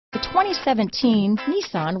2017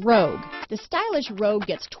 Nissan Rogue. The stylish Rogue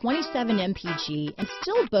gets 27 mpg and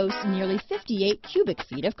still boasts nearly 58 cubic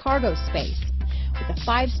feet of cargo space. With a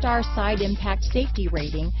 5-star side impact safety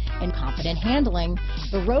rating and confident handling,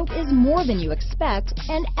 the Rogue is more than you expect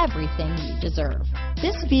and everything you deserve.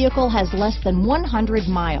 This vehicle has less than 100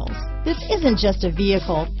 miles. This isn't just a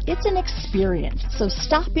vehicle, it's an experience. So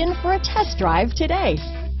stop in for a test drive today.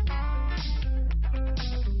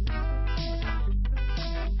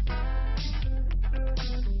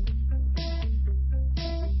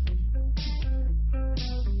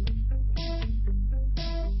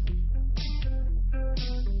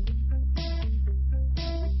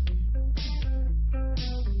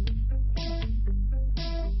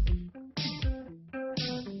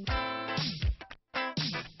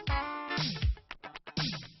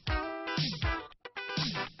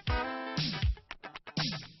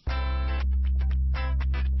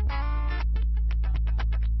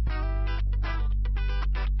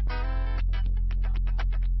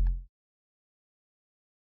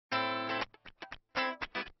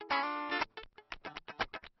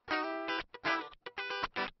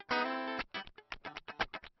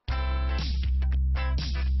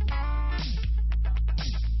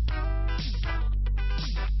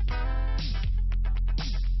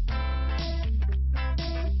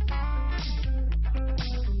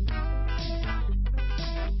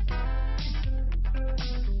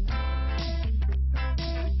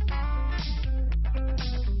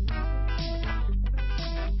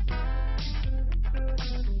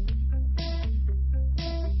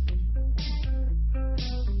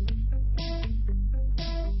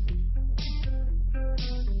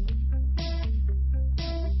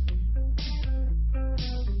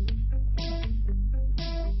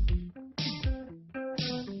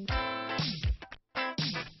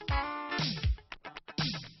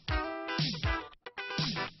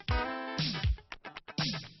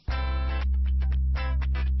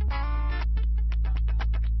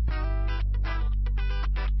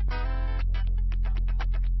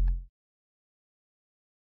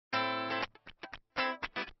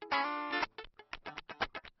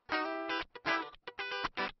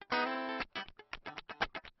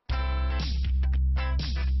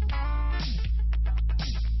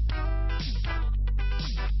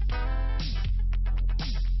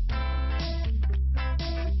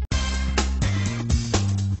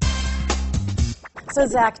 So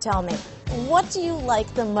Zach, tell me, what do you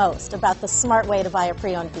like the most about the smart way to buy a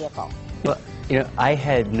pre-owned vehicle? Well, I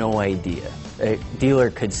had no idea a dealer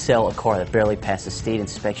could sell a car that barely passed the state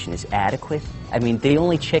inspection as adequate. I mean, they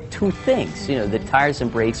only check 2 things. The tires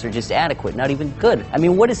and brakes are just adequate, not even good. I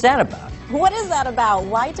mean, what is that about? What is that about?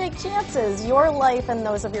 Why take chances? Your life and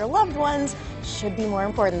those of your loved ones should be more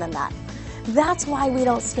important than that. That's why we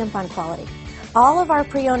don't skimp on quality. All of our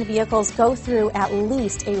pre-owned vehicles go through at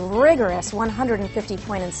least a rigorous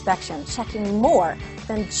 150-point inspection, checking more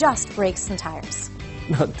than just brakes and tires.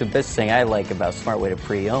 The best thing I like about Smart Way to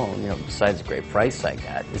Pre-Own, besides the great price I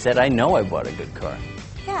got, is that I know I bought a good car.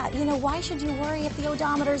 Yeah, why should you worry if the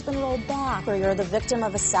odometer's been rolled back, or you're the victim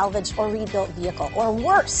of a salvaged or rebuilt vehicle, or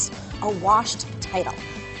worse, a washed title?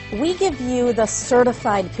 We give you the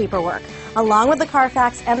certified paperwork, along with the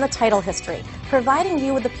Carfax and the title history, providing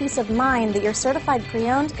you with the peace of mind that your certified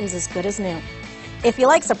pre-owned is as good as new. If you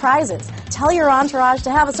like surprises, tell your entourage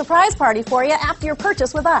to have a surprise party for you after your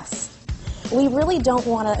purchase with us. We really don't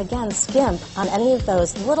want to, again, skimp on any of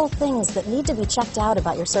those little things that need to be checked out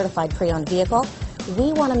about your certified pre-owned vehicle.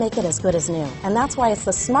 We want to make it as good as new, and that's why it's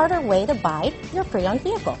the smarter way to buy your pre-owned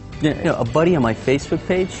vehicle. A buddy on my Facebook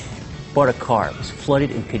page bought a car. It was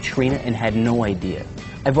flooded in Katrina and had no idea.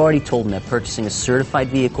 I've already told him that purchasing a certified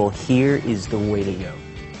vehicle here is the way to go.